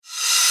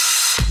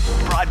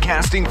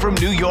Broadcasting from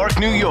New York,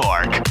 New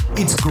York,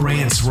 it's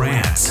Grant's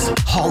Rants,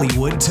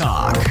 Hollywood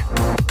Talk.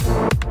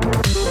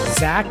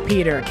 Zach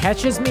Peter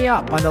catches me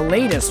up on the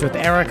latest with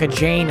Erika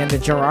Jayne and the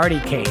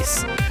Girardi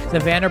case. The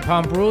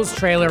Vanderpump Rules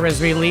trailer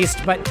is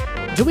released, but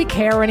do we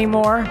care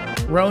anymore?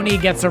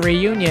 Roni gets a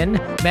reunion,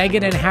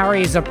 Meghan and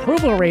Harry's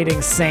approval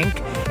ratings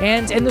sink,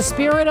 and in the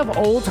spirit of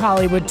old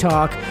Hollywood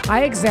talk,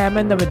 I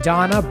examine the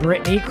Madonna,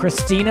 Britney,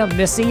 Christina,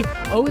 Missy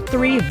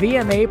 03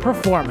 VMA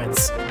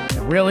performance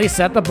that really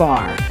set the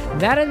bar.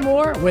 That and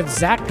more with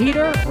Zach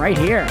Peter right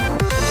here.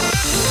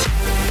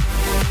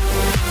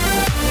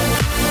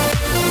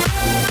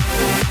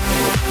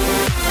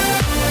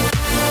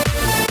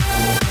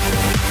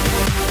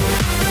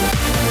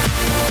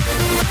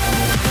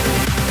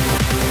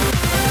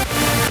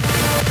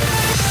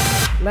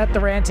 Let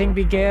the ranting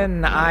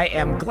begin. I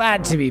am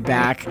glad to be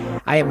back.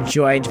 I am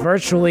joined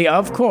virtually,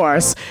 of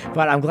course,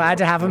 but I'm glad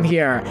to have him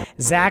here.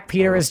 Zach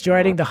Peter is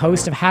joining, the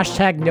host of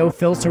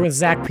 #NoFilter with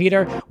Zach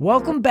Peter.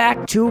 Welcome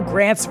back to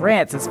Grant's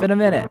Rants. It's been a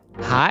minute.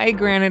 Hi,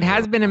 Grant. It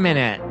has been a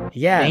minute.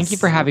 Yes. Thank you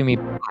for having me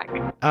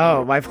back.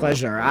 Oh, my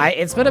pleasure.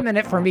 It's been a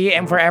minute for me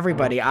and for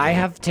everybody. I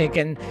have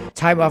taken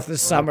time off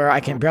this summer. I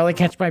can barely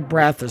catch my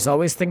breath. There's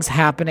always things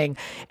happening,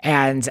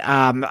 and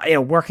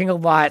working a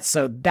lot.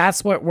 So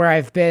that's where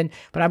I've been.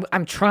 But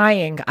I'm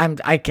trying.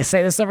 I can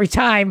say this every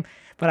time,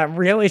 but I'm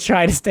really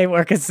trying to stay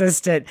more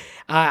consistent.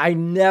 I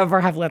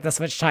never have let this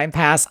much time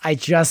pass. I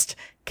just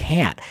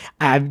can't.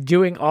 I'm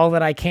doing all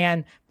that I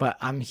can, but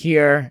I'm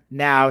here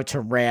now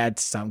to rant.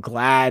 So I'm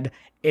glad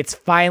it's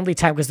finally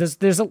time, because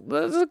there's a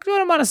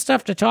good amount of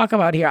stuff to talk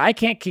about here. I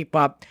can't keep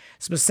up,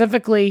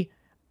 specifically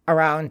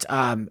around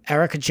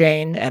Erika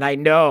Jayne, and I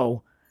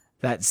know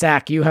that,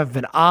 Zach, you have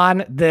been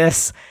on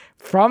this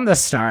from the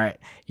start.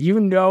 You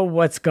know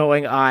what's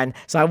going on,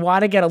 so I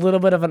want to get a little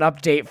bit of an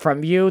update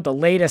from you, the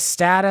latest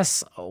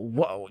status.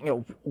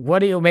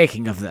 What are you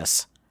making of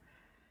this?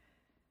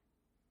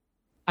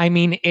 I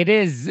mean,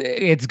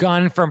 it's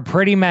gone from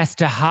pretty mess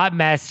to hot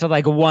mess to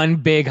like one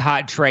big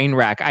hot train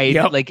wreck.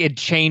 It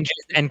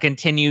changes and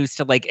continues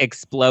to like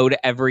explode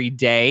every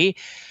day.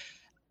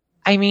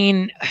 I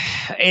mean,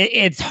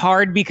 it's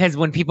hard because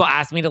when people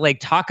ask me to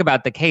like talk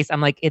about the case,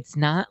 I'm like, it's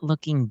not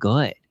looking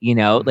good,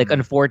 like,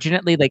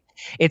 unfortunately, like,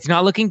 it's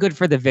not looking good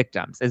for the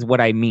victims is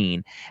what I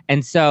mean.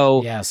 And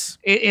so yes,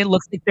 it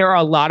looks like there are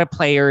a lot of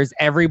players.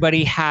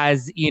 Everybody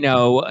has,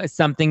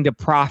 something to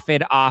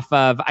profit off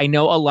of. I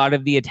know a lot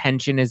of the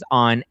attention is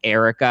on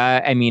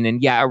Erika. I mean,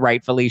 and yeah,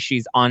 rightfully,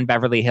 she's on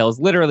Beverly Hills,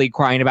 literally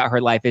crying about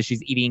her life as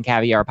she's eating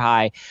caviar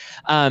pie.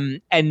 And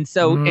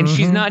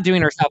she's not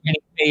doing herself any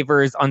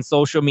favors on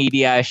social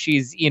media.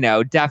 She's,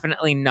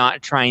 definitely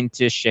not trying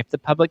to shift the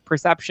public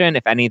perception.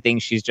 If anything,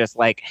 she's just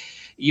like,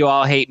 you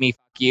all hate me, fuck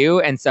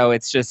you. And so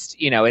it's just,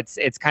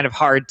 it's kind of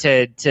hard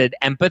to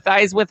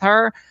empathize with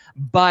her,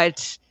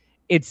 but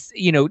it's,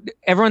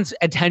 everyone's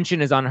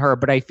attention is on her,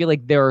 but I feel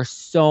like there are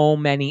so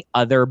many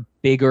other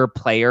bigger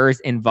players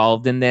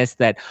involved in this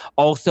that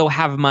also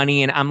have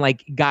money. And I'm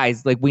like,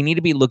 guys, like, we need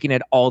to be looking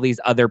at all these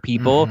other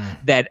people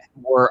that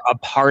were a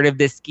part of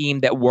this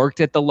scheme, that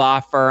worked at the law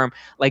firm.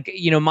 Like,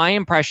 my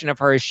impression of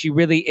her is she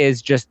really is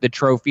just the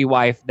trophy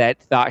wife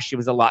that thought she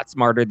was a lot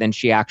smarter than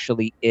she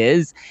actually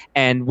is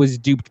and was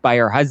duped by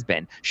her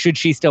husband. Should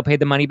she still pay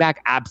the money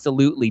back?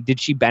 Absolutely. Did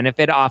she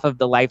benefit off of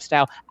the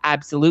lifestyle?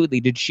 Absolutely.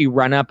 Did she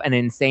run up an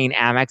insane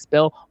Amex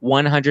bill?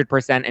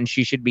 100%. And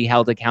she should be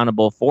held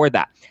accountable for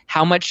that.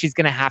 How much she's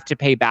going to have to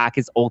pay back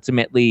is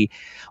ultimately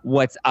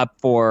what's up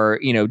for,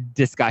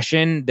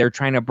 discussion. They're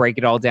trying to break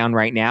it all down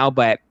right now,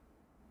 but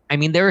I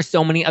mean, there are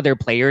so many other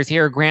players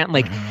here, Grant,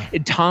 like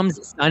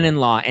Tom's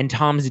son-in-law and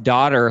Tom's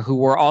daughter, who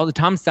were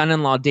Tom's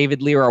son-in-law, David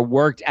Lira,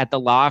 worked at the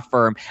law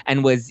firm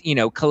and was,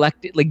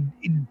 collected, like,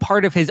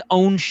 part of his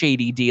own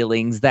shady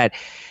dealings that,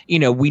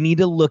 we need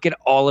to look at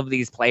all of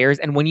these players.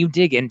 And when you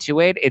dig into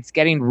it, it's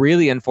getting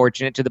really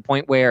unfortunate to the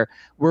point where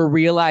we're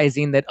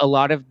realizing that a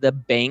lot of the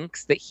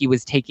banks that he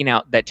was taking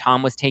out, that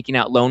Tom was taking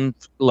out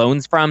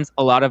loans from,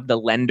 a lot of the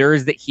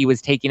lenders that he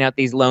was taking out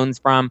these loans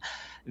from,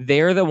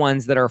 they're the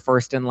ones that are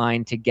first in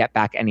line to get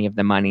back any of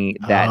the money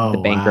that the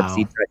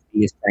bankruptcy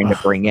trustee is trying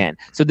to bring in.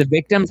 So the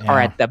victims are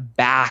at the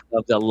back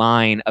of the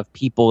line of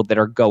people that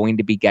are going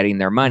to be getting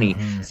their money.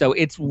 So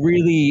it's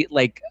really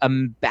like a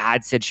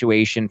bad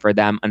situation for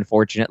them.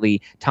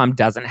 Unfortunately, Tom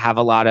doesn't have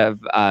a lot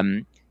of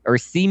or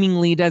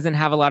seemingly doesn't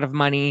have a lot of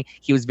money.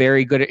 He was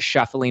very good at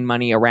shuffling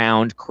money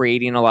around,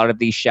 creating a lot of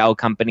these shell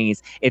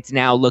companies. It's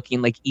now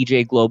looking like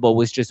EJ Global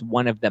was just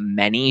one of the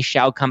many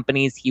shell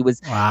companies he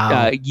was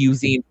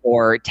using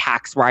for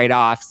tax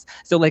write-offs.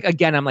 So, like,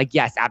 again, I'm like,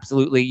 yes,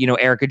 absolutely.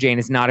 Erika Jayne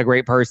is not a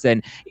great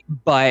person,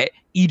 but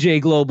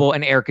EJ Global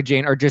and Erika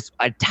Jayne are just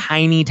a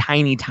tiny,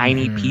 tiny,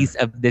 tiny piece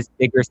of this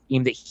bigger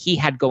scheme that he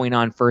had going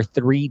on for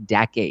 3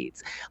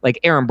 decades. Like,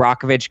 Aaron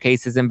Brockovich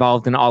case is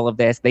involved in all of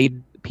this.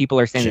 People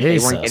are saying that they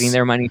weren't getting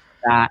their money for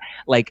that.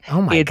 Like,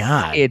 oh my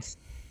God, it's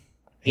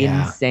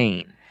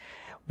insane.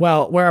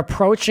 Well, we're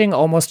approaching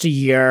almost a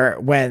year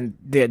when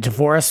the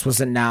divorce was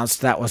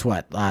announced. That was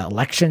what,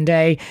 Election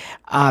Day?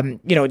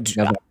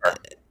 November.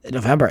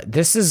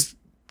 This is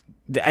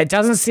it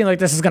doesn't seem like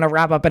this is going to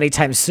wrap up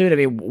anytime soon. I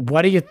mean,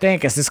 what do you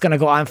think? Is this going to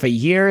go on for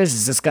years?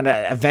 Is this going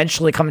to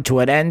eventually come to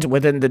an end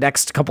within the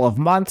next couple of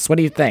months? What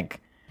do you think?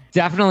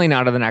 Definitely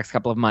not in the next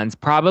couple of months,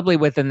 probably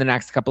within the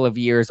next couple of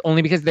years,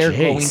 only because there are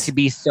going to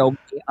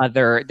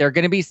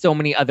be so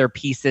many other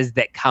pieces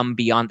that come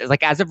beyond this.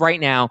 Like as of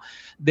right now,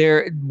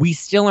 we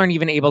still aren't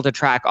even able to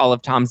track all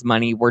of Tom's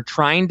money. We're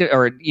trying to,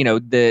 or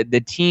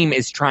the team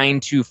is trying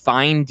to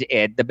find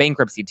it. The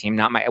bankruptcy team,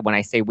 when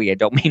I say we, I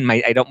don't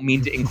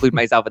mean to include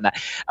myself in that.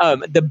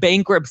 The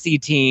bankruptcy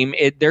team,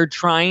 they're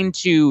trying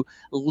to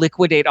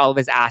liquidate all of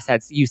his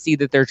assets. You see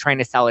that they're trying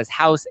to sell his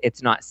house.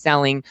 It's not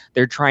selling.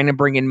 They're trying to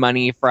bring in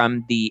money from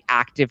the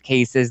active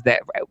cases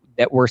that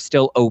were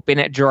still open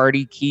at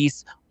Girardi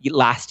Keese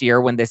last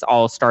year when this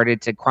all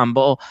started to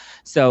crumble.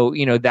 So,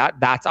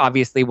 that's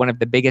obviously one of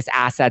the biggest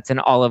assets in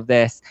all of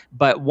this.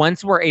 But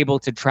once we're able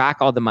to track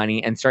all the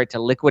money and start to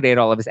liquidate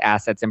all of his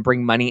assets and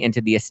bring money into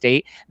the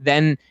estate,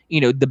 then,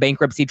 the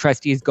bankruptcy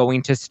trustee is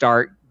going to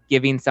start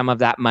giving some of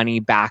that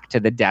money back to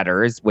the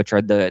debtors, which are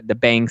the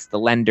banks, the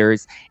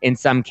lenders. In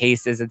some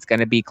cases, it's going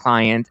to be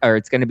clients, or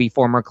it's going to be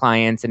former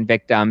clients and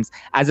victims.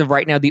 As of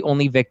right now, the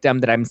only victim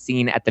that I'm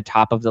seeing at the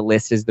top of the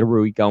list is the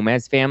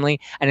Ruigomez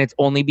family. And it's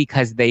only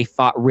because they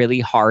fought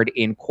really hard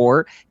in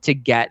court to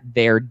get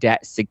their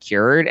debt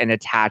secured and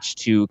attached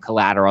to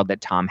collateral that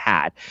Tom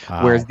had.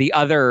 Wow. Whereas the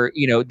other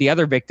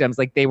victims,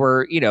 like they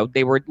were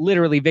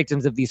literally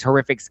victims of these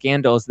horrific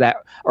scandals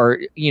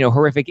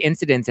horrific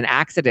incidents and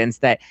accidents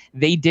that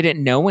they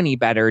didn't know any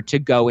better to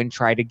go and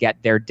try to get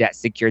their debt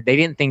secured. They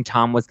didn't think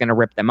Tom was going to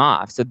rip them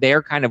off. So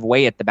they're kind of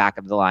way at the back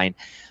of the line.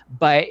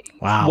 But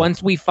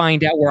Once we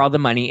find out where all the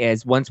money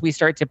is, once we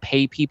start to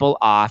pay people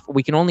off,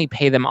 we can only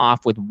pay them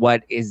off with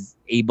what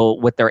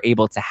they're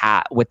able to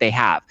have, what they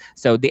have.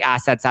 So the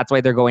assets, that's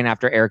why they're going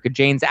after Erika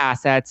Jayne's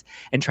assets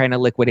and trying to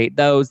liquidate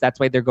those. That's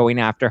why they're going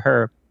after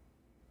her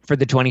for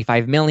the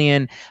 $25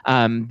 million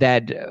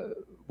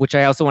which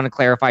I also want to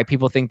clarify.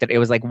 People think that it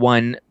was like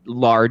one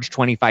large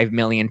 25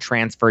 million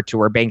transfer to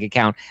her bank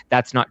account.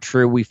 That's not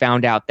true. We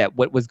found out that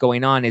what was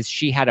going on is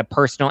she had a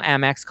personal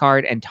Amex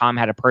card and Tom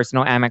had a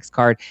personal Amex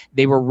card.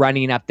 They were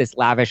running up this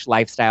lavish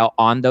lifestyle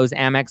on those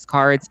Amex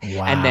cards.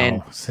 Wow. And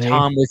then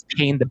Tom was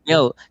paying the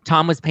bill.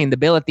 Tom was paying the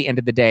bill at the end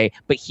of the day,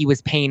 but he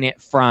was paying it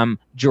from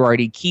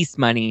Girardi Keese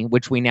money,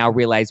 which we now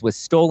realize was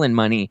stolen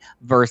money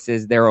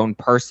versus their own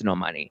personal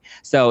money.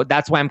 So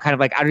that's why I'm kind of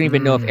like, I don't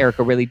even know if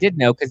Erika really did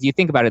know, because you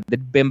think about it, the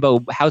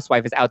bimbo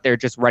housewife is out there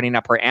just running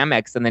up her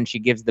Amex and then she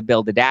gives the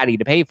bill to daddy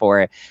to pay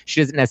for it.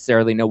 She doesn't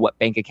necessarily know what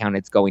bank account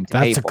it's going to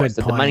pay for.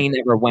 So the money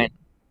never went.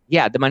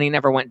 Yeah, the money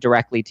never went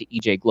directly to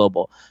EJ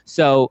Global.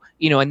 So,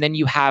 and then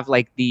you have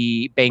like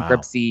the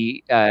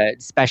bankruptcy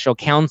special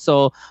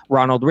counsel,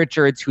 Ronald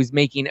Richards, who's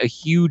making a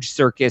huge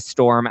circus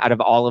storm out of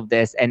all of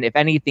this. And if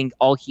anything,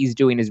 all he's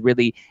doing is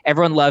really,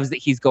 everyone loves that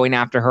he's going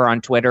after her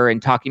on Twitter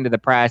and talking to the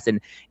press and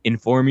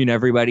informing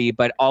everybody.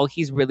 But all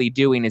he's really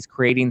doing is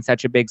creating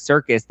such a big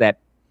circus that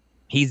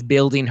he's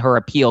building her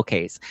appeal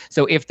case.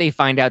 So if they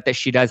find out that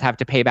she does have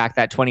to pay back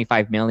that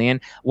 $25 million,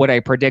 what I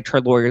predict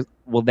her lawyers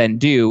will then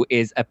do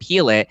is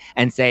appeal it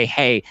and say,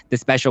 hey, the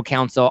special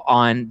counsel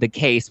on the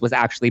case was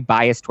actually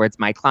biased towards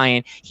my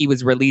client. He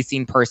was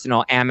releasing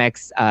personal Amex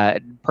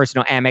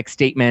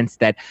statements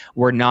that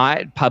were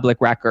not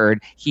public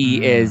record.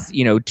 He is,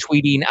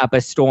 tweeting up a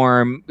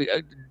storm,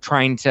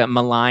 trying to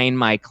malign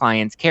my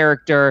client's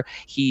character.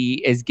 He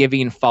is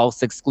giving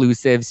false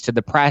exclusives to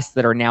the press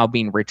that are now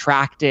being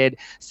retracted.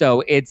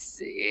 So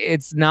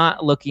it's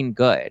not looking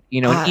good.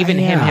 And even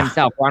him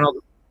himself,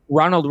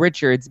 Ronald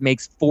Richards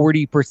makes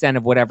 40%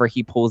 of whatever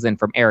he pulls in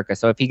from Erika.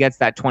 So if he gets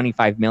that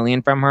 $25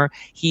 million from her,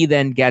 he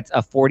then gets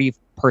a 40%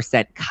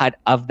 cut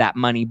of that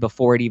money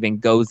before it even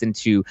goes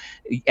into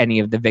any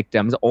of the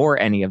victims or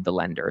any of the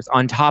lenders,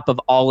 on top of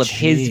all of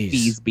his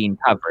fees being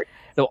covered.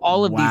 So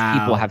all of these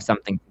people have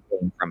something to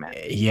gain from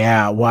it.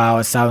 Yeah, wow.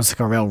 It sounds like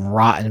a real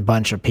rotten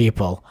bunch of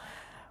people.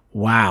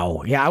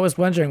 Wow. Yeah, I was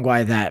wondering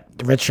why that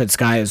Richards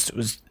guy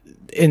was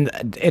in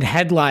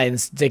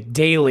headlines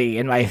daily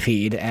in my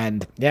feed,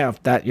 and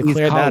that you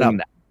cleared that up.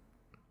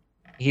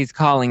 He's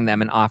calling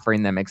them and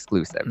offering them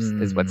exclusives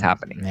is what's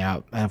happening.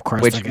 Yeah, and of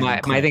course. Which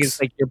my thing is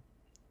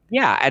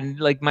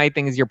like my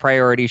thing is your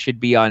priority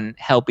should be on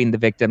helping the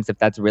victims if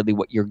that's really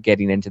what you're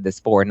getting into this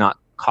for, not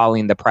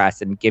calling the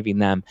press and giving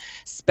them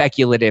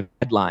speculative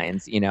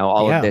headlines.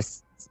 All of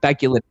this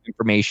speculative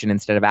information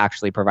instead of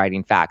actually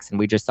providing facts. And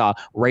we just saw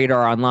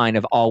Radar Online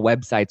of all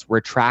websites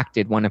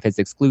retracted one of his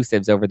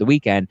exclusives over the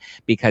weekend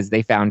because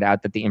they found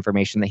out that the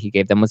information that he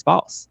gave them was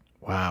false.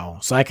 Wow.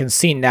 So I can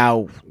see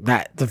now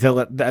that the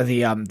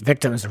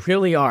victims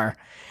really are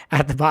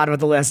at the bottom of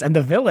the list, and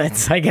the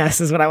villains, I guess,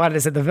 is what I wanted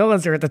to say. The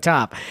villains are at the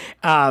top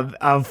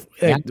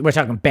we're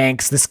talking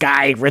banks. This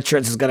guy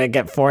Richards is going to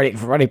get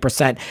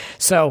 40%.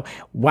 So,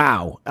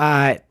 wow.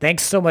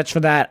 Thanks so much for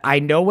that. I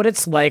know what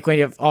it's like when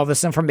you have all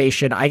this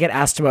information. I get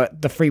asked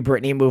about the Free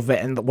Britney movement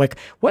and like,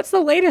 what's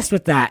the latest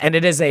with that? And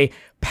it is a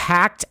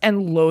packed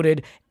and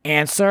loaded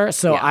answer.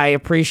 So I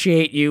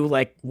appreciate you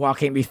like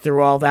walking me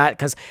through all that,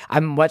 because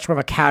I'm much more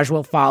of a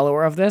casual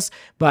follower of this,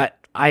 but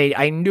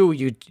I knew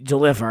you'd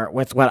deliver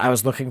with what I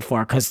was looking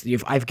for because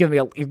you've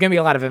given me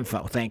a lot of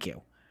info. Thank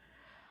you.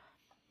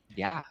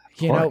 Yeah, of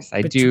course.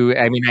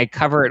 I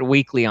cover it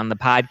weekly on the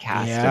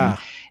podcast. Yeah.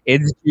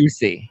 And it's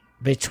juicy.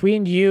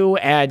 Between you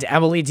and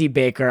Emily D.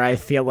 Baker, I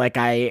feel like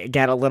I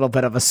get a little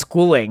bit of a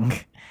schooling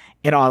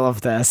in all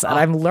of this, and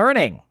I'm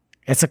learning.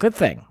 It's a good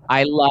thing.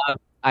 I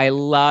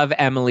love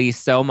Emily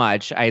so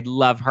much. I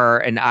love her,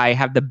 and I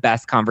have the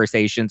best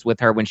conversations with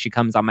her when she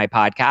comes on my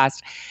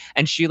podcast.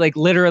 And she like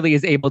literally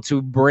is able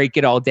to break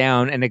it all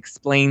down and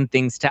explain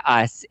things to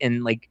us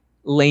in like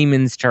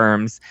layman's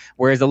terms,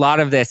 whereas a lot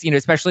of this,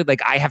 especially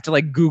like I have to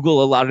like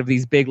Google a lot of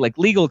these big like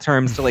legal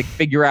terms to like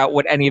figure out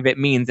what any of it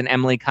means, and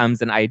Emily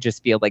comes and I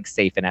just feel like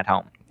safe and at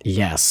home.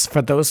 Yes.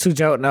 For those who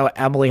don't know,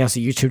 Emily has a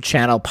YouTube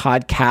channel,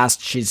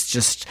 podcast. She's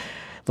just,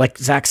 like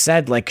Zach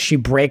said, like she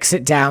breaks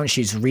it down.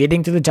 She's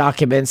reading through the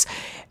documents.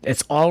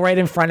 It's all right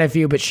in front of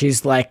you, but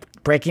she's like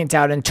breaking it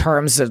down in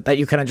terms that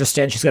you can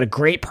understand. She's got a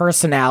great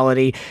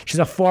personality. She's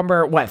a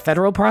former,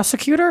 federal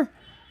prosecutor?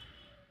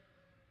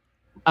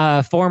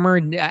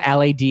 Former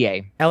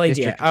LADA.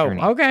 LADA.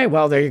 Oh, okay.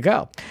 Well, there you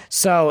go.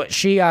 So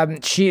she, I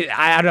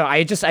don't know.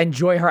 I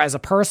enjoy her as a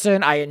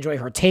person. I enjoy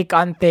her take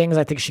on things.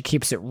 I think she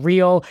keeps it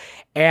real.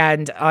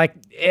 And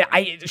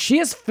she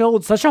has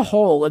filled such a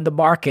hole in the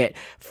market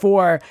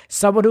for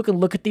someone who can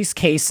look at these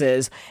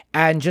cases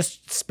and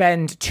just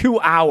spend 2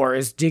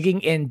 hours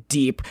digging in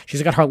deep.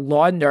 She's got her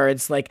law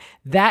nerds. Like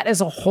that is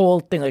a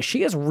whole thing. Like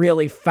she has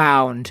really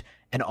found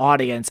an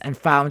audience and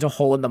found a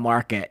hole in the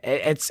market.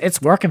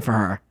 It's working for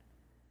her.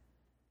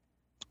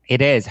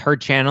 It is. Her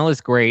channel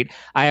is great.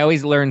 I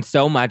always learn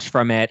so much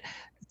from it.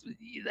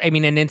 I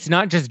mean, and it's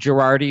not just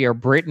Girardi or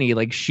Brittany.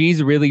 Like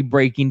she's really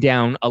breaking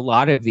down a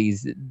lot of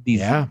these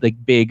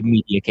like big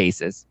media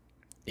cases.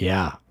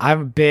 Yeah,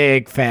 I'm a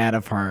big fan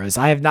of hers.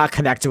 I have not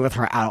connected with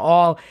her at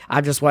all.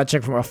 I'm just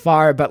watching from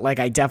afar, but like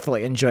I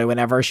definitely enjoy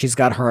whenever she's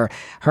got her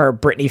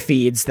Britney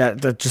feeds,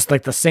 that just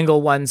like the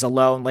single ones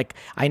alone. Like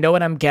I know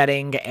what I'm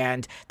getting,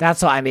 and that's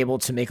how I'm able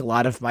to make a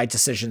lot of my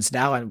decisions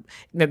now, and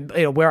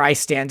where I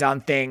stand on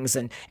things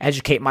and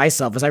educate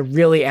myself. Is I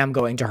really am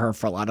going to her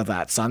for a lot of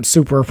that. So I'm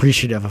super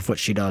appreciative of what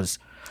she does.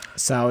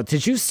 So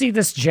did you see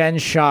this Jen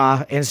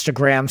Shah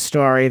Instagram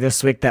story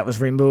this week that was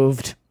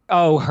removed?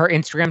 Oh, her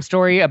Instagram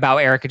story about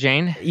Erika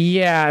Jayne?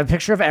 Yeah, a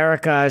picture of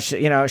Erika.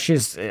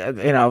 She's,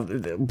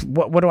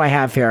 what do I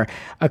have here?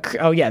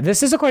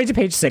 This is according to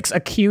Page 6.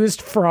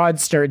 Accused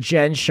fraudster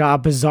Jen Shah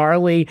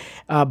bizarrely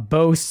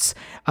boasts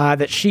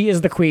that she is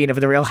the queen of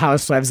the Real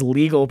Housewives'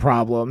 legal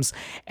problems.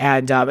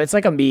 And it's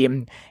like a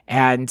meme.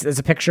 And there's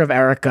a picture of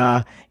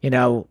Erika,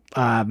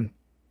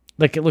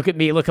 like, look at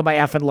me, look at my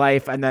effing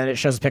life, and then it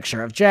shows a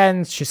picture of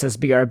Jen. She says,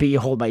 "BRB,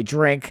 hold my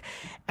drink."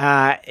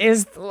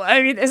 Is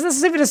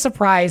this even a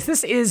surprise?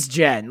 This is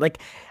Jen. Like,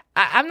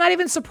 I'm not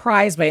even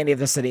surprised by any of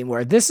this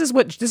anymore. This is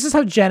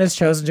how Jen has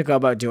chosen to go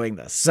about doing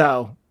this.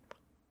 So,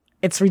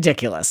 it's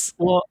ridiculous.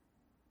 Well,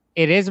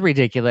 it is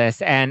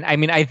ridiculous, and I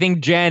mean, I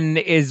think Jen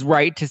is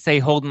right to say,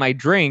 "Hold my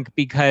drink,"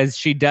 because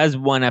she does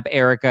one up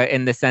Erika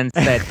in the sense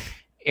that.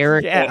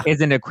 Erika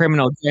isn't a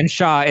criminal. Jen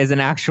Shah is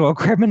an actual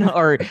criminal,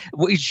 or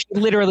she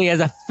literally has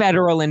a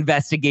federal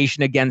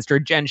investigation against her.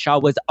 Jen Shah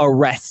was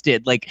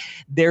arrested. Like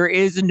there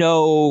is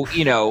no,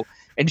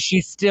 and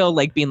she's still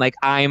like being like,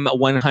 I'm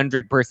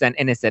 100%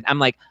 innocent. I'm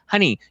like,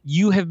 honey,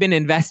 you have been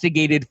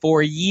investigated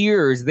for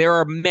years. There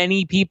are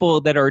many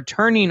people that are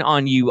turning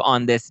on you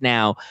on this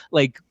now.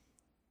 Like,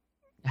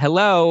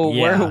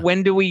 hello,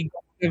 when do we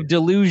of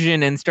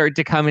delusion and start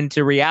to come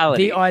into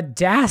reality? The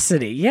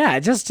audacity,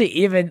 just to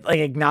even like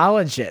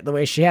acknowledge it the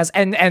way she has,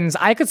 and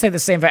I could say the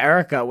same for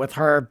Erika with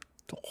her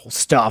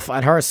stuff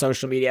on her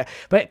social media.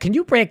 But can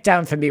you break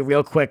down for me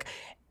real quick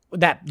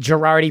that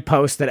Girardi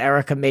post that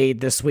Erika made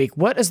this week?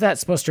 What is that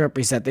supposed to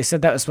represent? They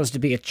said that was supposed to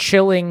be a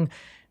chilling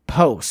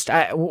post.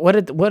 What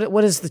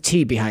is the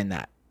tea behind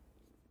that?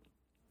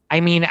 I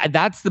mean,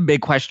 that's the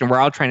big question we're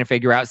all trying to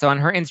figure out. So on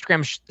her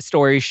Instagram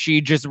story, she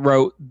just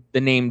wrote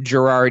the name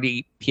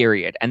Girardi,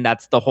 period. And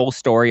that's the whole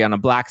story on a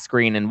black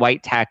screen and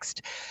white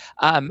text.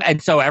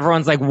 And so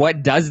everyone's like,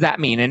 what does that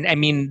mean? And I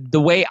mean,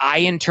 the way I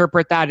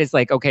interpret that is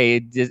like,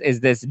 okay, is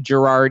this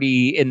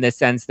Girardi in the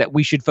sense that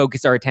we should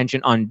focus our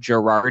attention on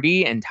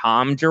Girardi, and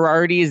Tom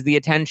Girardi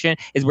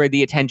is where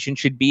the attention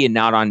should be and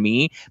not on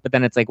me. But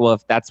then it's like, well,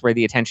 if that's where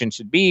the attention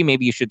should be,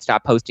 maybe you should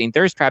stop posting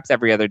thirst traps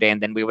every other day.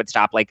 And then we would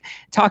stop like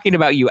talking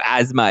about you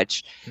as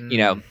much,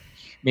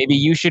 maybe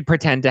you should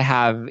pretend to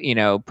have,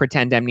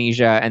 pretend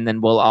amnesia, and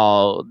then we'll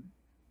all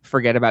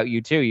forget about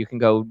you too. You can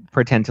go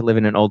pretend to live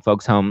in an old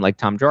folks home like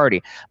Tom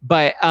Girardi.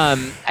 But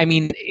I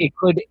mean,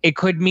 it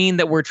could mean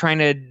that we're trying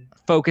to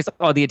focus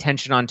all the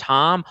attention on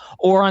Tom,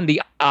 or on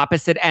the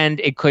opposite end,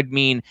 it could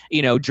mean,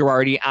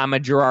 Girardi, I'm a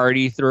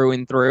Girardi through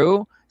and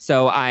through.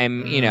 So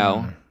I'm,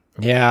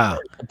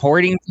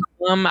 supporting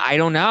Tom. I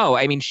don't know.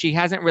 I mean, she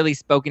hasn't really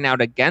spoken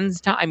out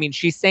against Tom. I mean,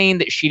 she's saying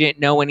that she didn't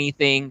know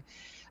anything.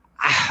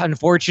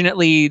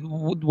 Unfortunately,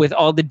 with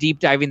all the deep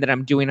diving that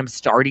I'm doing, I'm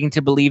starting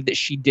to believe that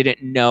she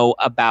didn't know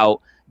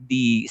about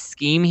the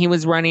scheme he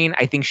was running.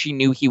 I think she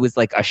knew he was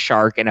like a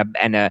shark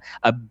and a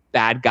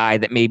bad guy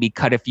that maybe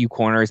cut a few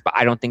corners, but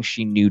I don't think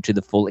she knew to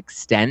the full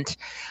extent.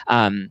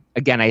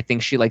 Again, I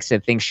think she likes to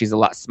think she's a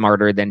lot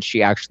smarter than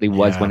she actually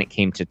was when it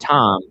came to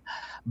Tom.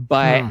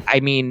 But I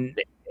mean,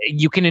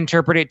 you can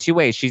interpret it two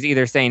ways. She's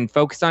either saying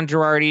focus on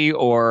Girardi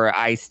or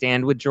I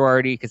stand with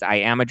Girardi because I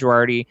am a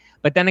Girardi.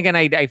 But then again,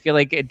 I feel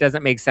like it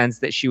doesn't make sense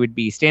that she would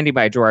be standing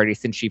by Girardi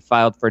since she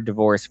filed for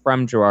divorce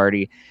from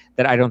Girardi,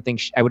 that I don't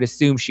think I would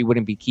assume she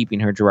wouldn't be keeping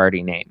her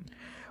Girardi name.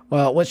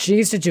 Well, what she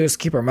needs to do is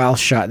keep her mouth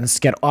shut and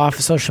get off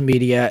of social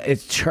media.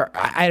 It's her.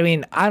 I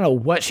mean, I don't know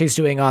what she's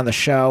doing on the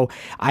show.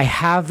 I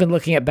have been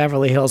looking at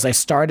Beverly Hills. I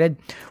started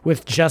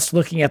with just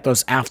looking at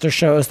those after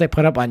shows they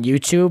put up on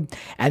YouTube.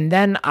 And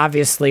then,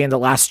 obviously, in the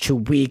last 2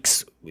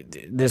 weeks,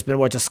 there's been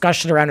more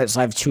discussion around it,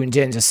 so I've tuned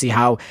in to see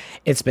how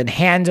it's been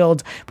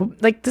handled.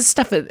 But, like, this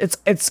stuff,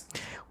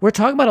 we're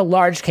talking about a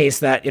large case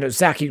that,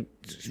 Zach, you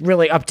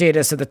really updated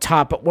us at the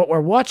top. But what we're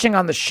watching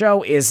on the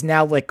show is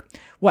now,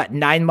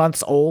 9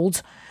 months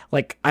old?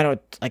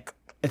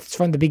 It's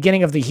from the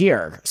beginning of the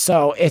year.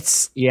 So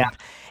it's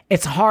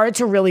hard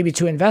to really be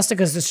too invested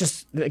because it's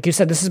just, like you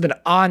said, this has been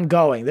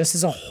ongoing. This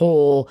is a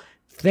whole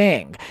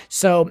thing.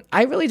 So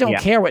I really don't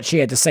care what she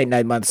had to say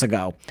 9 months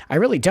ago. I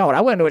really don't.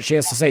 I want to know what she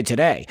has to say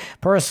today,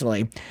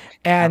 personally.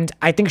 And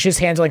I think she's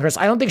handling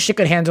herself. I don't think she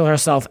could handle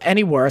herself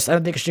any worse. I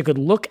don't think she could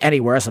look any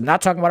worse. I'm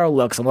not talking about her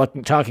looks.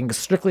 I'm talking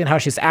strictly on how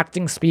she's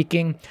acting,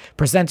 speaking,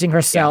 presenting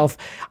herself.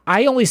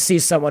 I only see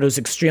someone who's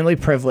extremely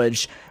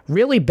privileged,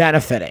 really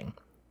benefiting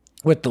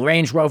with the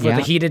Range Rover,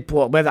 the heated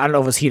pool, whether I don't know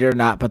if it was heated or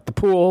not, but the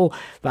pool,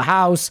 the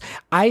house.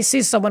 I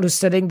see someone who's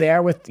sitting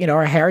there with,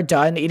 her hair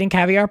done, eating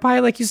caviar pie,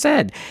 like you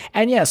said.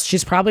 And yes,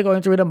 she's probably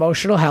going through an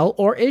emotional hell,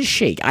 or is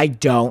she? I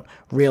don't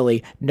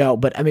really know.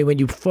 But I mean, when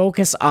you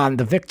focus on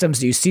the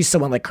victims, you see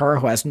someone like her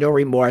who has no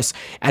remorse.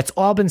 It's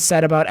all been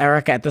said about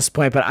Erika at this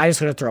point, but I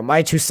just want to throw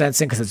my 2 cents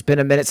in because it's been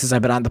a minute since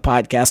I've been on the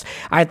podcast.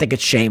 I think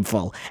it's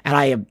shameful.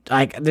 And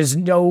there's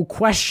no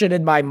question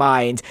in my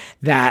mind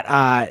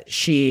that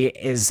she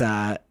is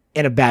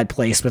in a bad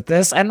place with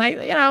this, and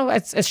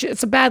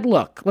it's a bad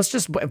look. Let's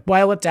just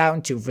boil it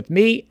down to, with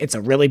me, it's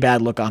a really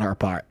bad look on her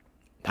part.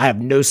 I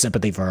have no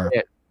sympathy for her.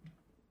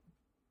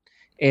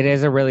 It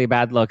is a really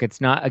bad look.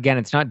 It's not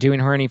doing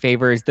her any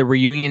favors. The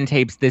reunion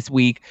tapes this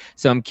week,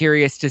 so I'm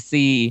curious to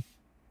see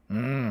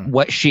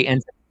what she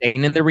ends up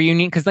saying in the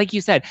reunion. Because like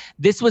you said,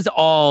 this was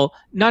all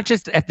not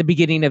just at the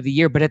beginning of the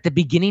year, but at the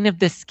beginning of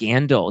the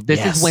scandal.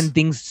 This is when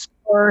things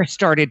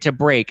started to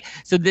break.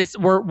 So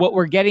what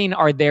we're getting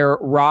are their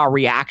raw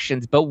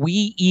reactions, but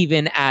we,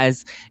 even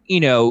as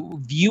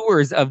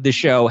viewers of the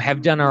show,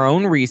 have done our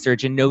own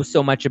research and know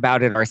so much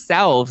about it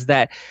ourselves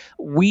that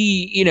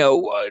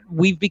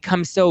we've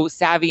become so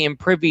savvy and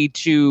privy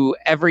to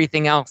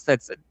everything else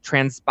that's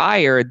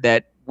transpired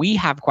that we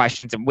have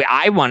questions, and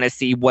I want to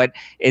see what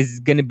is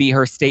going to be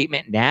her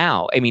statement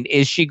now. I mean,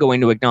 is she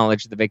going to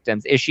acknowledge the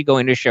victims? Is she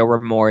going to show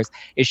remorse?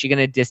 Is she going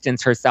to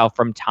distance herself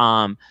from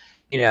Tom?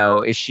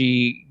 Is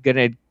she going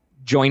to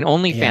join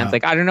OnlyFans?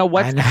 Yeah. I don't know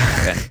what's going to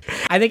happen.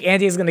 I think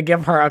Andy is going to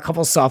give her a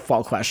couple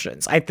softball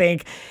questions. I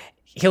think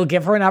he'll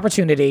give her an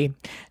opportunity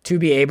to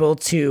be able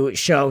to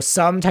show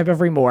some type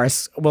of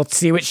remorse. We'll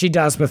see what she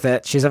does with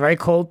it. She's a very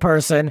cold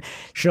person.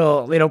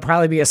 She'll,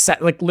 probably be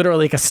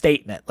literally a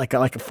statement, like a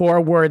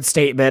 4-word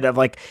statement of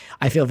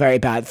I feel very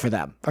bad for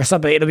them or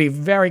something. It'll be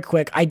very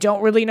quick. I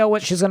don't really know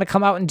what she's going to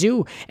come out and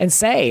do and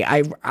say.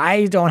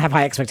 I don't have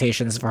high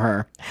expectations for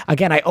her.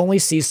 Again, I only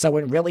see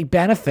someone really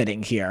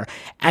benefiting here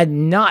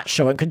and not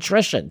showing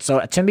contrition. So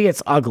to me,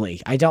 it's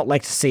ugly. I don't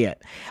like to see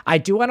it. I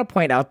do want to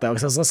point out, though,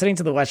 because I was listening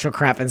to the Retro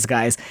Crappens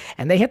guys,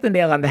 and they hit the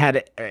nail on the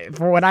head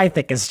for what I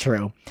think is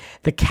true.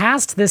 The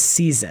cast this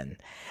season,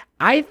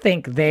 I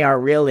think they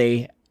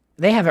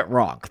have it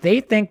wrong. They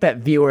think that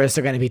viewers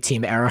are going to be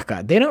Team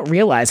Erika. They don't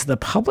realize the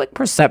public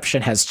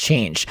perception has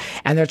changed,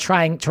 and they're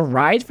trying to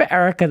ride for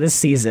Erika this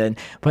season.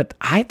 But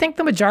I think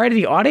the majority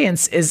of the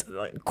audience is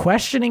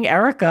questioning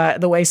Erika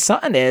the way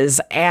Sutton is,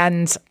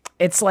 and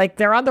it's like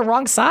they're on the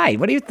wrong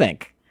side. What do you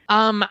think?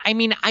 I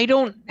mean, I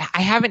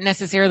haven't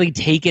necessarily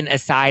taken a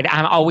side.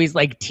 I'm always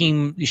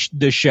team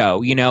the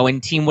show,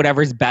 and team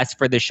whatever's best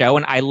for the show.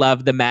 And I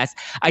love the mess.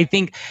 I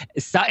think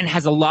Sutton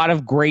has a lot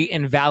of great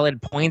and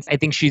valid points. I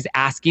think she's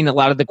asking a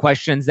lot of the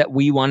questions that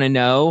we want to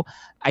know.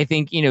 I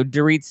think,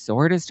 Dorit's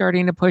sort of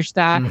starting to push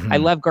that. Mm-hmm. I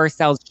love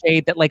Garcelle's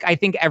shade that I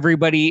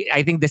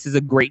think this is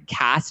a great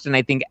cast, and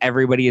I think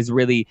everybody is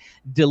really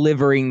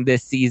delivering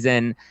this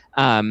season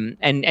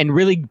and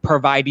really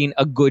providing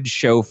a good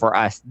show for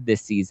us this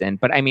season.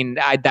 But I mean,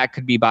 that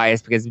could be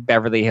biased because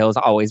Beverly Hills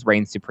always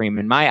reigns supreme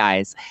in my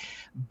eyes.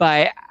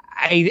 But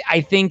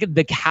I think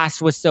the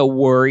cast was so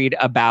worried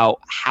about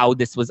how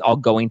this was all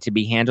going to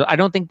be handled. I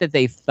don't think that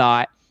they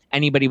thought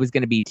anybody was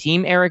going to be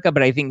Team Erika,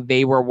 but I think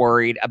they were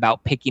worried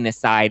about picking a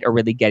side or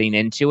really getting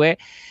into it.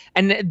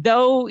 And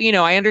though,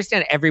 I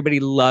understand everybody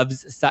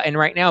loves Sutton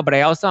right now, but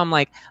I also am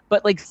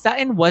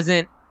Sutton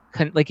wasn't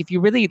if you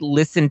really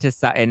listen to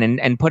Sutton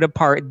and put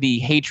apart the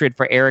hatred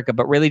for Erika,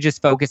 but really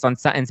just focus on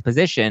Sutton's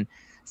position,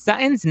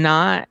 Sutton's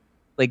not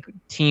like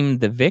team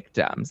the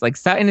victims. Like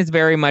Sutton is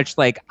very much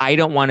like, I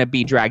don't want to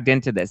be dragged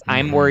into this.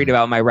 I'm worried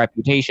about my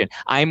reputation.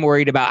 I'm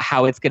worried about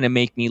how it's going to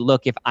make me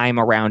look if I'm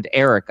around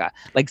Erica.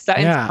 Like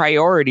Sutton's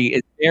priority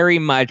is very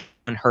much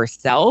on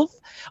herself.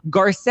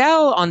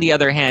 Garcelle, on the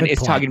other hand, is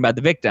talking about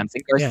the victims.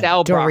 And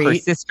Garcelle brought her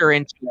sister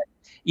into it.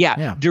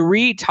 Yeah.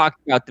 Dorit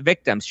talked about the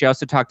victims. She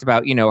also talked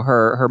about,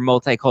 her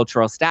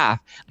multicultural staff.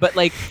 But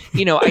like,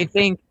 I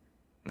think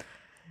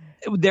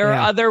there are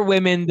other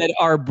women that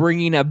are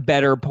bringing a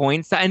better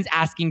point. Sutton's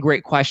asking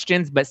great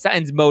questions, but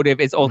Sutton's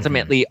motive is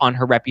ultimately on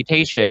her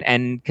reputation.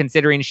 And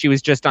considering she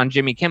was just on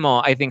Jimmy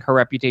Kimmel, I think her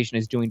reputation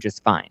is doing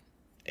just fine.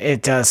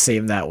 It does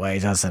seem that way,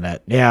 doesn't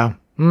it? Yeah.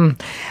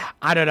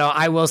 I don't know.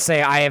 I will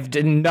say I have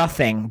done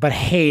nothing but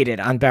hated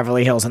on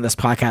Beverly Hills in this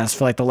podcast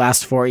for like the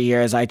last 4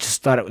 years. I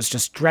just thought it was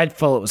just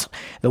dreadful. It was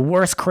the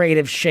worst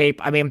creative shape.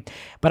 I mean,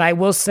 but I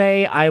will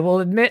say, I will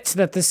admit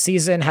that this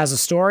season has a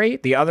story.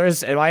 The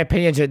others, in my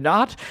opinion, did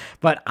not.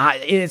 But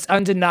it's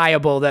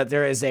undeniable that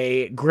there is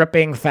a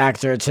gripping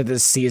factor to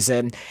this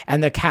season.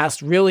 And the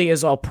cast really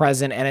is all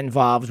present and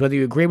involved, whether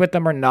you agree with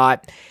them or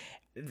not.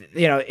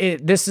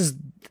 This is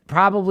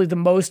probably the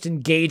most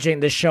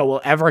engaging the show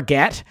will ever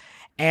get.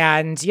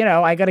 And,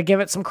 I got to give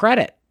it some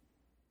credit.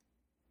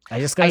 I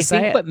just got to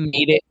say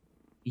it.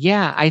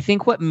 I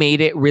think what made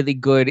it really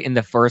good in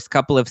the first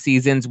couple of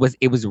seasons was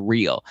it was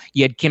real.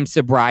 You had Kim's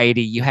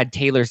sobriety, you had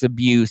Taylor's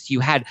abuse, you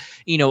had,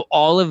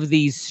 all of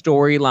these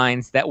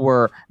storylines that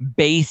were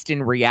based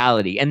in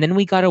reality. And then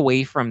we got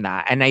away from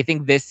that. And I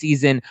think this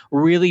season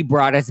really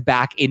brought us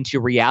back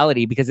into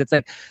reality, because it's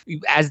like,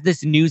 as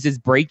this news is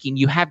breaking,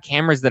 you have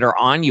cameras that are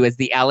on you. As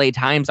the LA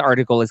Times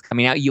article is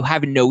coming out, you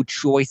have no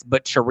choice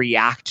but to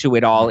react to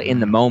it all in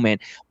the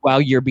moment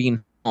while you're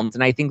being.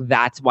 And I think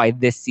that's why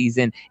this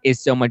season is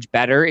so much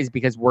better, is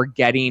because we're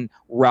getting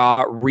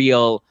raw,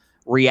 real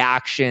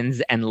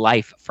reactions and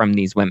life from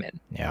these women.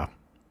 Yeah.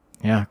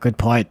 Yeah, good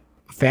point.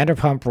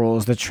 Vanderpump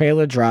Rules, the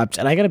trailer dropped,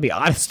 and I got to be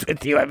honest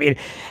with you. I mean,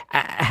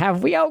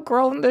 have we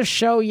outgrown this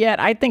show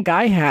yet? I think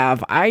I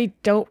have. I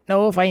don't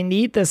know if I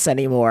need this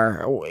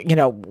anymore.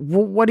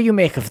 What do you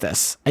make of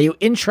this? Are you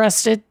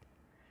interested?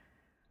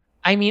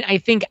 I mean, I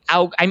think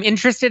I'm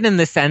interested in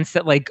the sense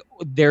that, like,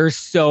 there's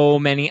so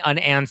many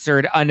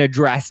unanswered,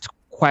 unaddressed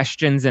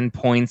questions and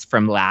points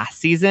from last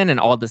season and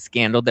all the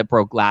scandal that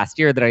broke last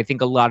year that I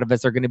think a lot of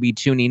us are going to be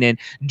tuning in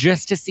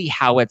just to see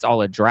how it's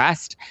all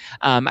addressed.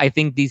 I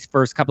think these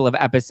first couple of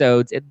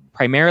episodes,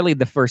 primarily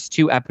the first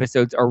 2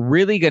 episodes, are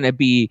really going to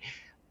be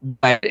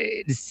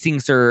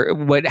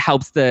what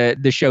helps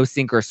the show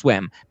sink or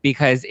swim,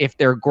 because if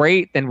they're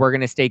great, then we're going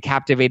to stay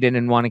captivated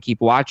and want to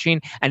keep watching,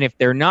 and if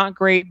they're not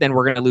great, then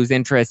we're going to lose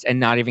interest and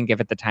not even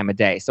give it the time of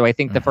day. So I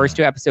think the first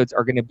 2 episodes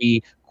are going to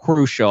be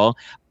crucial,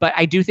 but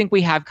I do think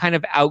we have kind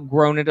of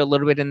outgrown it a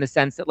little bit, in the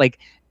sense that, like,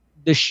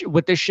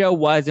 what the show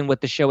was and what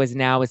the show is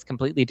now is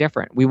completely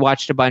different. We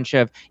watched a bunch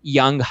of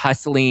young,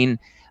 hustling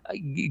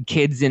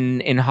kids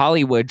in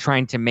Hollywood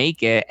trying to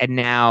make it, and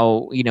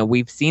now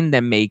we've seen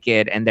them make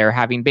it, and they're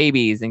having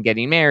babies and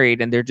getting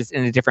married, and they're just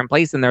in a different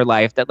place in their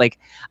life. That, like,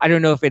 I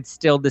don't know if it's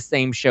still the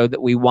same show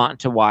that we want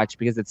to watch,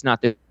 because it's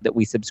not that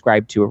we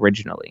subscribed to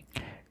originally.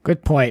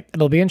 Good point.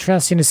 It'll be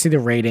interesting to see the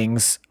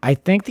ratings. I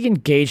think the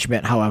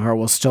engagement, however,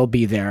 will still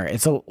be there.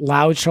 It's a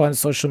loud show on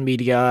social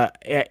media.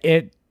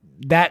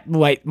 That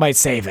might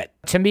save it.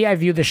 To me, I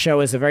view the show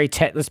as a very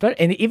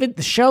and even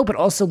the show, but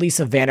also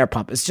Lisa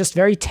Vanderpump. It's just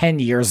very 10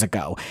 years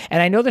ago.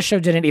 And I know the show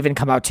didn't even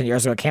come out 10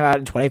 years ago. It came out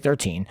in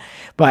 2013.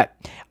 But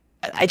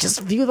I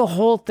just view the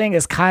whole thing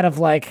as kind of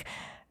like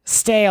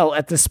stale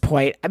at this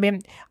point. I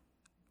mean,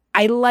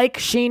 I like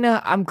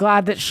Sheena. I'm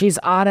glad that she's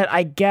on it,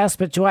 I guess.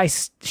 But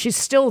she's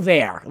still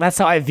there. That's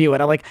how I view it.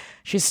 I'm like,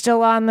 she's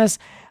still on this.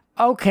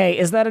 Okay,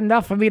 is that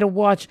enough for me to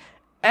watch?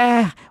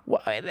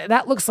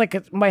 That looks like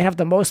it might have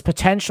the most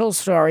potential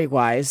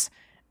story-wise.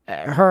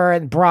 Her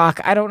and Brock,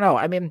 I don't know.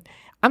 I mean,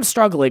 I'm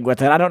struggling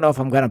with it. I don't know if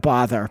I'm going to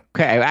bother.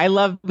 Okay, I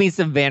love me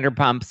some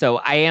Vanderpump, so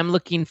I am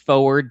looking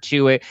forward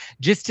to it,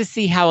 just to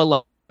see how a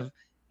lot of,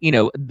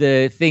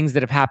 the things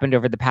that have happened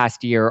over the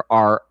past year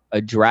are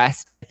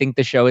addressed. I think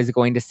the show is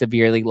going to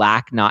severely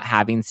lack not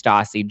having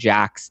Stassi,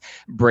 Jax,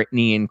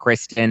 Brittany, and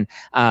Kristen.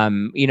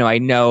 I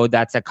know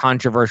that's a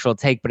controversial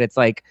take, but it's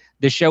like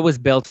the show was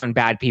built on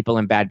bad people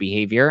and bad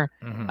behavior.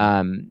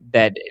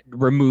 That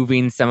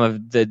removing some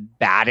of the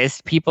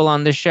baddest people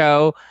on the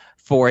show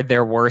for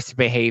their worst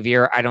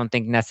behavior, I don't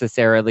think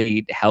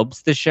necessarily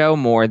helps the show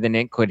more than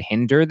it could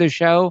hinder the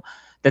show.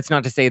 That's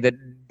not to say that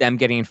them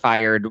getting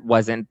fired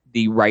wasn't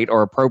the right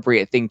or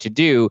appropriate thing to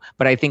do,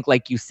 but I think,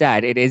 like you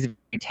said, it is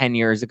 10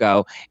 years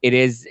ago. It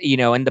is,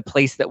 and the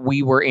place that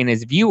we were in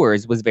as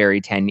viewers was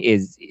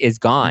is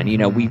gone.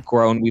 We've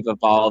grown, we've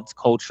evolved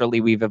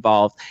culturally, we've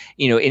evolved,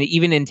 and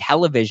even in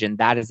television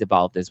that has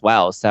evolved as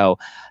well. So,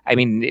 I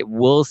mean,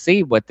 we'll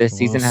see what this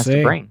season has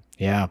to bring.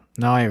 Yeah,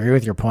 no, I agree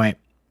with your point.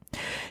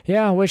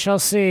 Yeah, we shall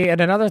see.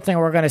 And another thing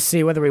we're going to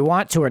see, whether we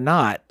want to or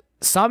not,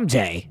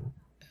 someday,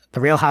 The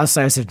Real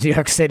Housewives of New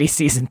York City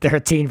season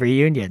 13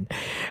 reunion.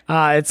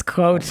 It's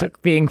quote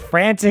being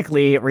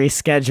frantically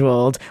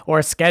rescheduled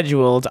or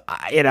scheduled.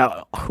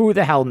 Who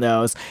the hell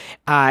knows?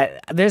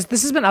 This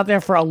has been out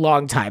there for a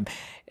long time.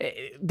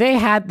 They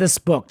had this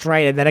booked,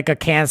 right? And then it got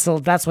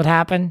canceled. That's what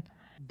happened.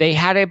 They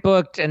had it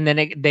booked, and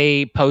then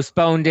they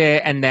postponed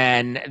it, and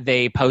then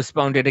they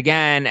postponed it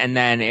again, and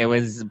then it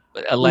was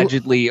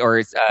allegedly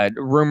or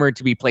rumored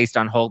to be placed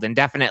on hold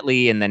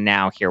indefinitely, and then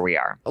now here we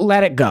are.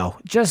 Let it go.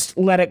 Just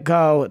let it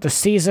go. The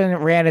season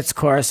ran its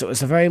course. It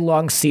was a very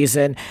long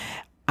season.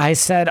 I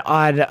said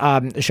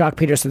on Jacques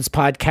Peterson's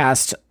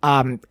podcast,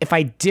 if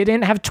I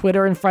didn't have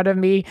Twitter in front of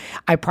me,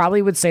 I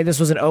probably would say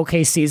this was an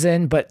okay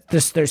season, but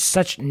there's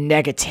such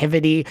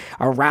negativity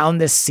around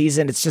this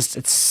season.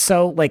 It's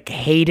so like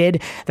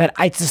hated that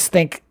I just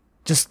think,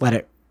 just let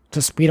it,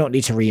 we don't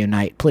need to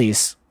reunite,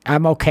 please.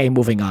 I'm okay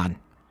moving on.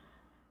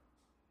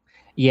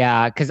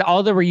 Yeah, because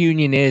all the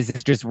reunion is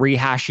just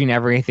rehashing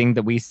everything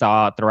that we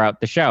saw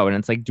throughout the show. And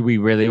it's like, do we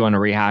really want to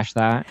rehash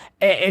that?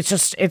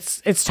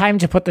 It's time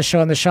to put the show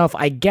on the shelf,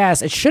 I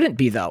guess. It shouldn't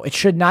be, though. It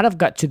should not have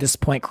got to this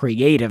point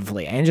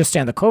creatively. I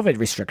understand the COVID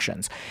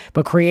restrictions,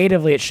 but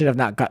creatively, it should have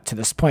not got to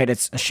this point.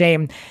 It's a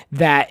shame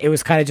that it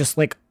was kind of just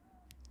like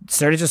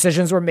certain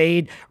decisions were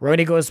made.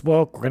 Roni goes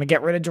woke. We're going to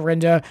get rid of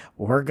Dorinda.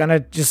 We're going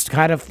to just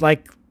kind of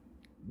like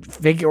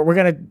figure, we're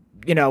going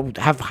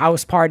to, have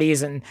house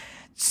parties and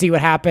see what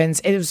happens.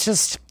 It was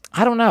just,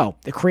 I don't know.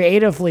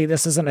 Creatively,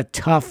 this isn't a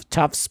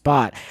tough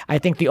spot. I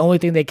think the only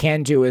thing they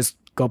can do is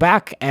go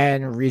back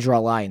and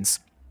redraw lines.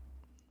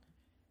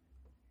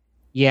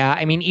 Yeah,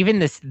 I mean,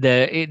 even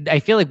I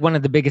feel like one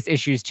of the biggest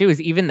issues too is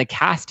even the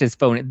cast is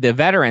the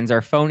veterans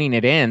are phoning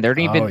it in.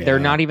 They're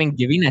not even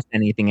giving us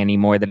anything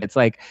anymore. That it's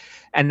like,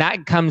 and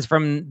that comes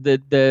from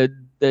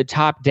the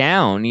top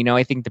down.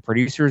 I think the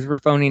producers were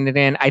phoning it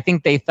in. I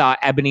think they thought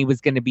Ebony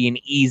was going to be an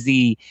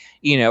easy,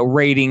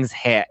 ratings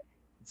hit.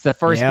 It's the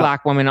first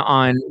Black woman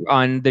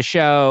on the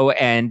show,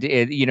 and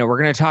we're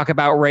going to talk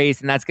about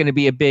race, and that's going to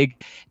be a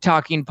big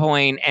talking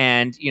point,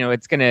 and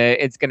it's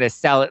gonna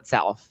sell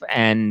itself.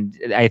 And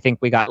I think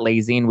we got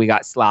lazy and we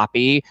got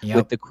sloppy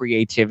with the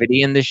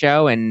creativity in the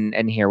show,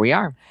 and here we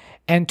are.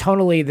 And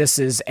tonally, this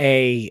is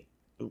a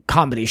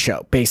comedy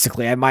show,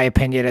 basically. In my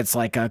opinion, it's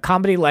like a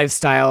comedy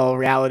lifestyle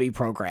reality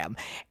program,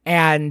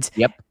 and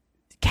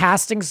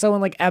casting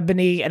someone like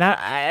Ebony, and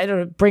I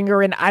don't bring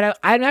her in.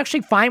 I'm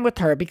actually fine with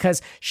her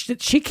because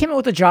she came in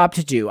with a job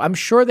to do. I'm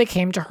sure they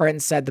came to her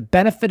and said the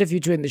benefit of you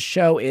doing the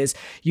show is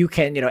you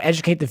can,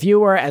 educate the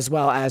viewer as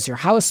well as your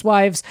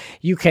housewives.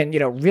 You can,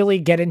 really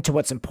get into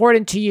what's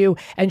important to you.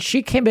 And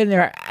she came in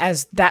there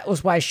as that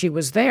was why she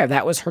was there.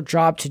 That was her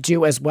job to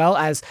do, as well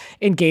as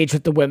engage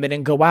with the women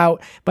and go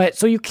out. But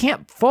so you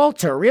can't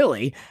fault her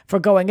really for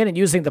going in and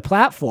using the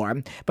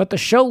platform, but the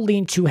show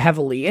leaned too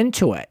heavily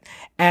into it.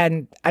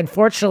 And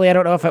unfortunately, I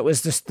don't know if it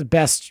was just the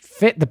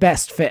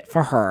best fit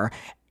for her.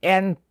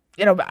 And,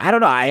 I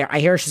don't know. I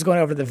hear she's going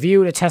over to The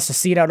View to test a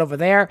seat out over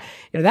there.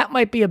 That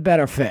might be a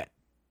better fit.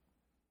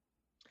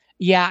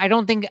 Yeah,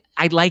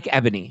 I like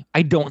Ebony.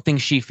 I don't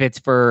think she fits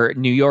for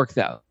New York,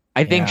 though.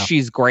 I think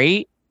she's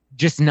great,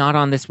 just not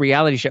on this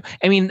reality show.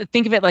 I mean,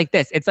 think of it like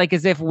this. It's like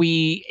as if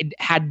we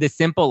had The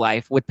Simple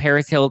Life with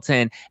Paris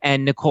Hilton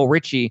and Nicole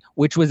Richie,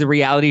 which was a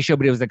reality show,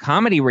 but it was a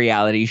comedy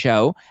reality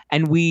show.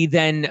 And we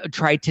then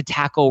tried to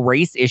tackle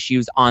race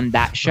issues on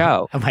that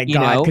show. Oh my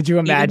God. Could you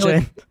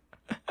imagine?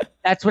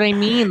 That's what I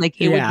mean.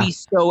 Like it would be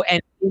so,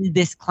 and in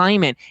this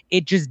climate,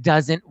 it just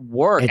doesn't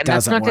work. And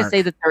that's not to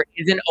say that there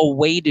isn't a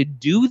way to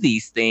do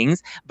these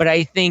things, but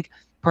I think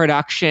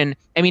production,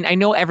 I mean, I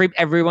know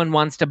everyone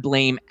wants to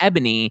blame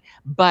Ebony,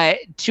 but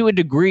to a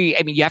degree,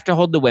 I mean, you have to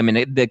hold the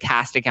women, the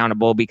cast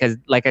accountable, because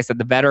like I said,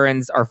 the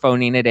veterans are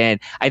phoning it in.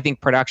 I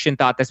think production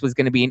thought this was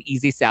going to be an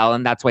easy sell,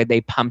 and that's why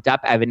they pumped up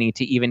Ebony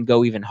to even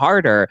go even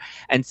harder.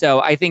 And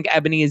so I think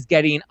Ebony is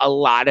getting a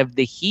lot of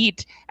the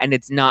heat, and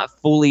it's not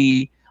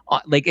fully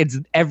like it's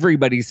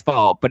everybody's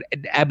fault, but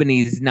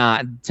Ebony's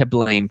not to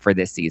blame for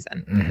this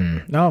season.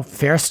 Mm-hmm. No,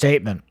 fair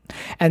statement.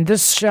 And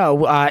this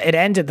show, it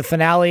ended. The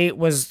finale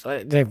was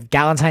the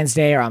Galentine's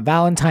Day or on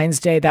Valentine's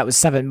Day. That was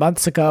 7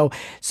 months ago.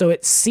 So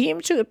it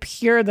seemed to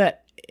appear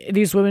that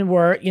these women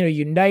were,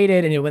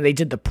 united. And when they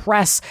did the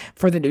press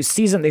for the new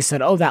season, they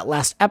said, oh, that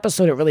last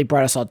episode, it really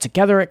brought us all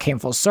together. It came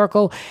full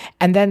circle.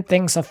 And then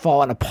things have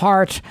fallen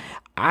apart.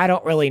 I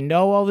don't really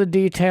know all the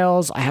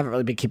details. I haven't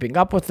really been keeping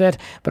up with it.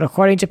 But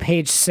according to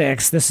Page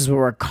 6, this is where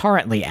we're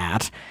currently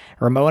at.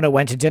 Ramona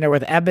went to dinner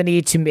with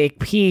Ebony to make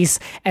peace,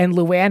 and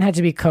Luann had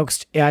to be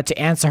coaxed to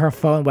answer her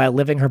phone while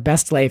living her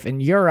best life in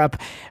Europe,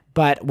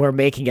 but we're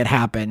making it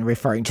happen,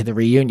 referring to the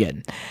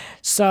reunion.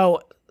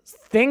 So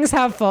things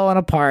have fallen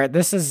apart.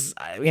 This is,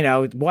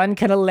 one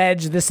can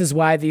allege this is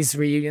why these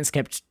reunions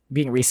kept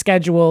being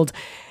rescheduled.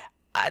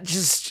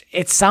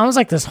 It sounds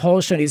like this whole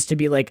show needs to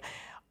be like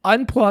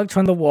unplugged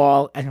from the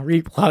wall and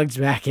replugged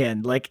back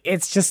in. Like,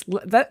 it's just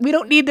that we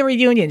don't need the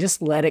reunion.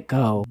 Just let it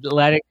go.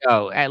 Let it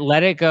go.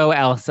 Let it go,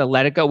 Elsa.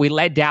 Let it go. We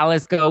let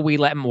Dallas go. We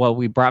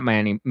brought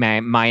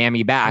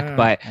Miami back,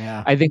 but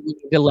yeah. I think we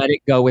need to let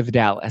it go with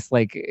Dallas.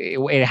 Like,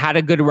 it had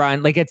a good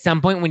run. Like, at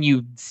some point when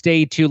you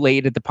stay too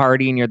late at the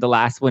party and you're the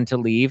last one to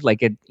leave,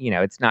 like,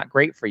 it's not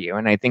great for you.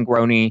 And I think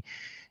RHONY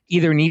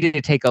either needed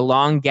to take a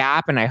long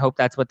gap, and I hope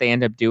that's what they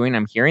end up doing.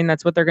 I'm hearing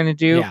that's what they're going to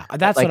do. Yeah,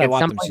 that's what I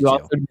want them to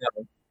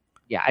do.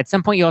 Yeah, at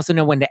some point you also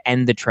know when to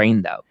end the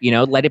train, though.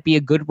 Let it be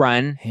a good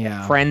run.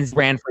 Yeah. Friends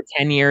ran for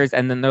 10 years,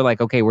 and then they're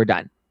like, okay, we're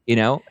done.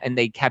 And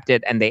they kept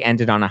it, and they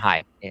ended on a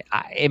high.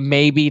 It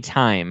may be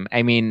time.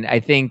 I mean, I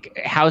think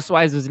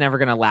Housewives was never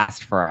going to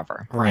last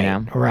forever.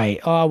 Right, right.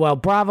 Oh, well,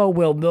 Bravo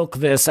will milk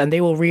this, and they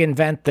will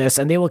reinvent this,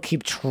 and they will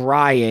keep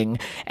trying.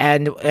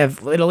 And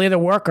if it'll either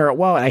work or it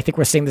won't. I think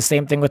we're seeing the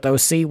same thing with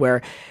OC,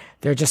 where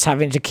they're just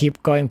having to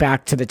keep going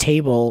back to the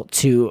table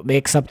to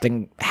make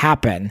something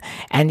happen.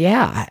 And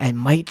yeah, it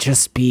might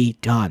just be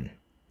done.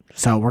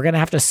 So we're going to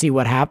have to see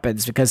what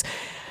happens, because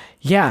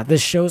yeah, the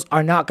shows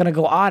are not going to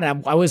go on.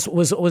 I was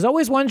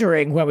always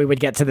wondering when we would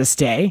get to this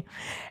day,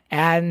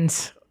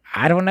 and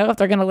I don't know if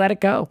they're going to let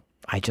it go.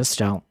 I just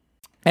don't.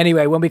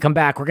 Anyway, when we come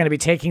back, we're going to be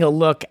taking a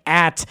look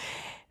at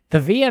the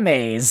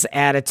VMAs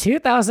at a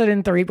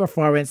 2003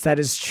 performance that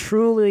is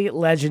truly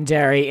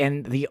legendary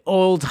in the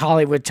old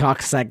Hollywood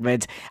Talk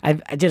segment. I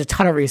did a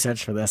ton of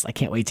research for this. I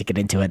can't wait to get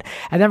into it.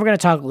 And then we're going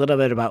to talk a little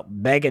bit about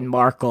Meghan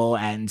Markle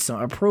and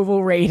some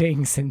approval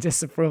ratings and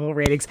disapproval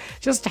ratings,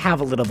 just to have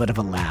a little bit of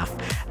a laugh.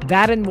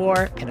 That and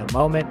more in a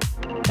moment.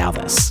 Now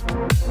this.